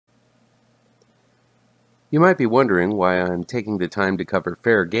You might be wondering why I'm taking the time to cover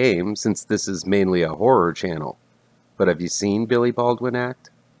Fair Game since this is mainly a horror channel. But have you seen Billy Baldwin act?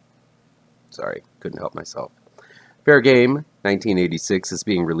 Sorry, couldn't help myself. Fair Game, 1986, is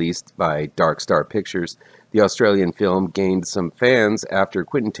being released by Dark Star Pictures. The Australian film gained some fans after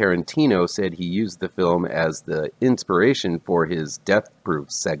Quentin Tarantino said he used the film as the inspiration for his Death Proof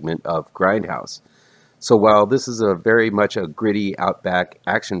segment of Grindhouse. So while this is very much a gritty outback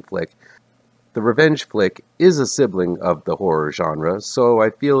action flick, the revenge flick is a sibling of the horror genre, so I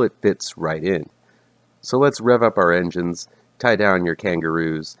feel it fits right in. So let's rev up our engines, tie down your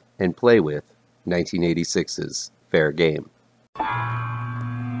kangaroos, and play with 1986's Fair Game.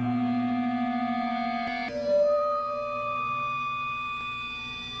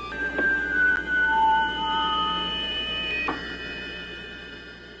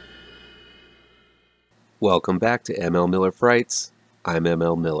 Welcome back to ML Miller Frights. I'm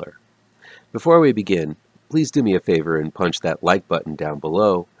ML Miller. Before we begin, please do me a favor and punch that like button down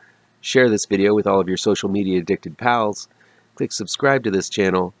below. Share this video with all of your social media addicted pals. Click subscribe to this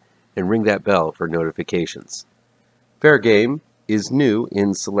channel and ring that bell for notifications. Fair Game is new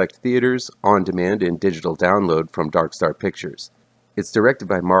in select theaters, on demand, and digital download from Dark Star Pictures. It's directed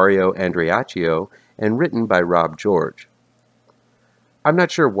by Mario Andreacchio and written by Rob George. I'm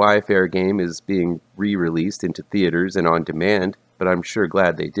not sure why Fair Game is being re-released into theaters and on demand, but I'm sure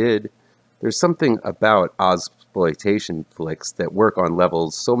glad they did. There's something about Ozploitation flicks that work on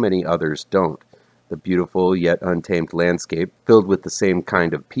levels so many others don't. The beautiful yet untamed landscape filled with the same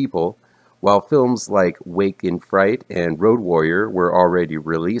kind of people. While films like Wake in Fright and Road Warrior were already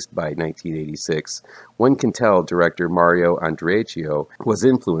released by 1986, one can tell director Mario Andreacchio was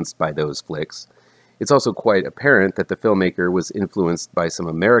influenced by those flicks. It's also quite apparent that the filmmaker was influenced by some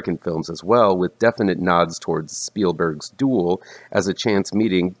American films as well, with definite nods towards Spielberg's Duel as a chance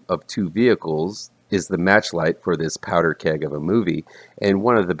meeting of two vehicles is the matchlight for this powder keg of a movie, and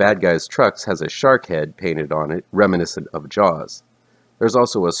one of the bad guys' trucks has a shark head painted on it, reminiscent of Jaws. There's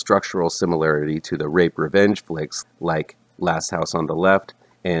also a structural similarity to the rape-revenge flicks like Last House on the Left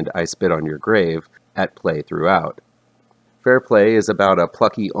and I Spit on Your Grave at play throughout. Fair Play is about a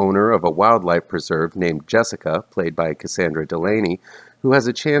plucky owner of a wildlife preserve named Jessica, played by Cassandra Delaney, who has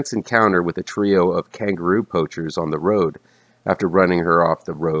a chance encounter with a trio of kangaroo poachers on the road. After running her off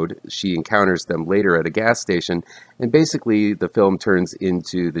the road, she encounters them later at a gas station, and basically the film turns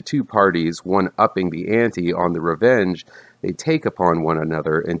into the two parties one-upping the ante on the revenge they take upon one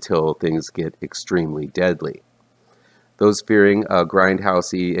another until things get extremely deadly. Those fearing a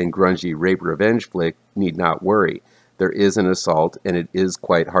grindhousey and grungy rape-revenge flick need not worry. There is an assault, and it is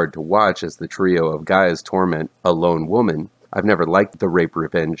quite hard to watch as the trio of guys torment a lone woman. I've never liked the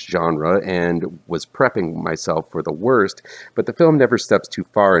rape-revenge genre and was prepping myself for the worst, but the film never steps too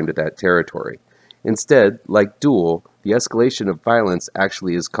far into that territory. Instead, like Duel, the escalation of violence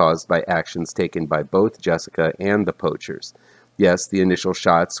actually is caused by actions taken by both Jessica and the poachers. Yes, the initial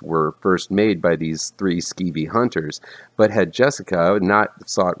shots were first made by these three skeevy hunters, but had Jessica not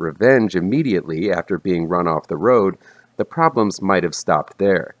sought revenge immediately after being run off the road, the problems might have stopped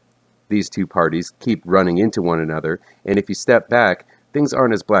there. These two parties keep running into one another, and if you step back, things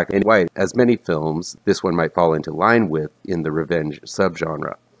aren't as black and white as many films this one might fall into line with in the revenge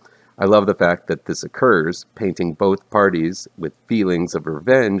subgenre. I love the fact that this occurs, painting both parties with feelings of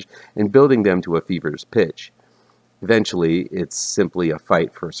revenge and building them to a fever's pitch. Eventually, it's simply a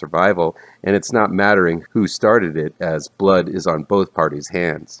fight for survival, and it's not mattering who started it, as blood is on both parties'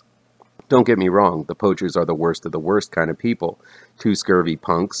 hands. Don't get me wrong, the poachers are the worst of the worst kind of people. Two scurvy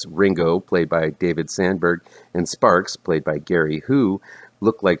punks, Ringo, played by David Sandberg, and Sparks, played by Gary Hu,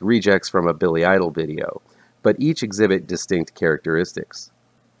 look like rejects from a Billy Idol video, but each exhibit distinct characteristics.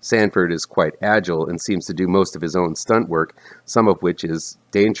 Sanford is quite agile and seems to do most of his own stunt work, some of which is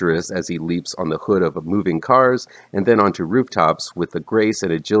dangerous as he leaps on the hood of moving cars and then onto rooftops with the grace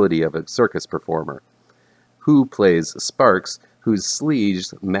and agility of a circus performer. Hu plays Sparks, whose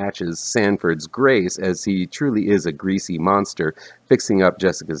sleaze matches Sanford's grace as he truly is a greasy monster, fixing up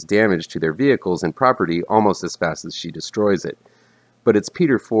Jessica's damage to their vehicles and property almost as fast as she destroys it. But it's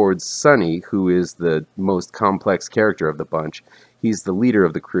Peter Ford's Sonny who is the most complex character of the bunch. He's the leader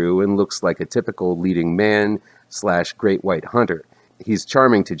of the crew and looks like a typical leading man / great white hunter. He's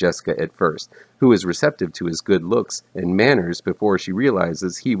charming to Jessica at first, who is receptive to his good looks and manners before she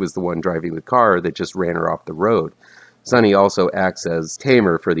realizes he was the one driving the car that just ran her off the road. Sonny also acts as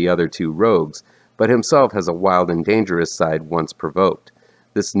tamer for the other two rogues, but himself has a wild and dangerous side once provoked.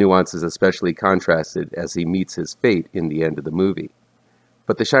 This nuance is especially contrasted as he meets his fate in the end of the movie.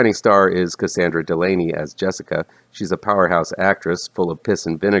 But the shining star is Cassandra Delaney as Jessica. She's a powerhouse actress, full of piss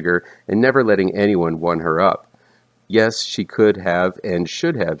and vinegar, and never letting anyone one her up. Yes, she could have and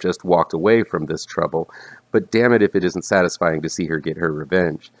should have just walked away from this trouble, but damn it if it isn't satisfying to see her get her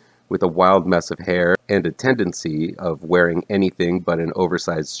revenge. With a wild mess of hair and a tendency of wearing anything but an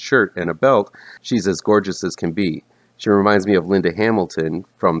oversized shirt and a belt, she's as gorgeous as can be. She reminds me of Linda Hamilton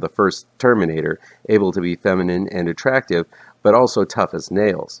from the first Terminator, able to be feminine and attractive, but also tough as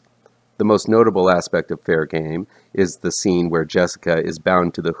nails. The most notable aspect of Fair Game is the scene where Jessica is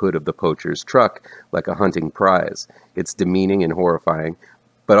bound to the hood of the poacher's truck like a hunting prize. It's demeaning and horrifying,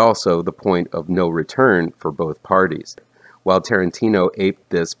 but also the point of no return for both parties. While Tarantino aped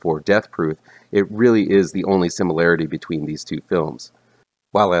this for Death Proof, it really is the only similarity between these two films.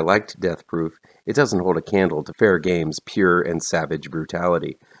 While I liked Death Proof, it doesn't hold a candle to Fair Game's pure and savage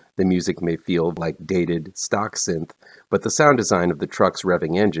brutality. The music may feel like dated stock synth, but the sound design of the truck's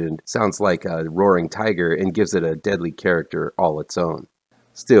revving engine sounds like a roaring tiger and gives it a deadly character all its own.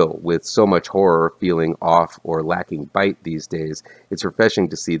 Still, with so much horror feeling off or lacking bite these days, it's refreshing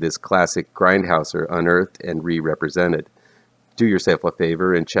to see this classic Grindhouser unearthed and re-represented. Do yourself a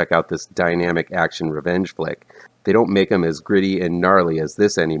favor and check out this dynamic action revenge flick. They don't make them as gritty and gnarly as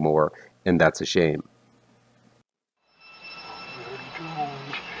this anymore, and that's a shame.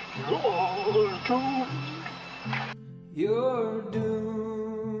 You're doomed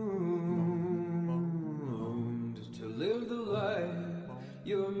to live the life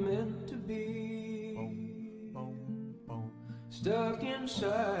you're meant to be, stuck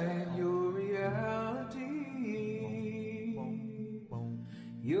inside your reality.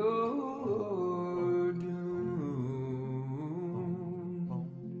 You're doomed.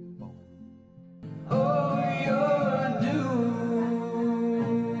 Oh, you're doomed.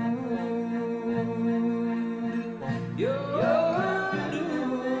 You're doomed.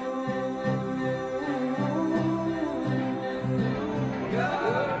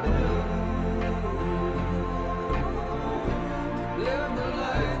 You're doomed. Live the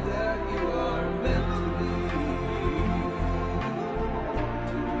life that you are meant to be.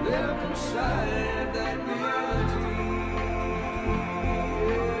 Live inside that reality.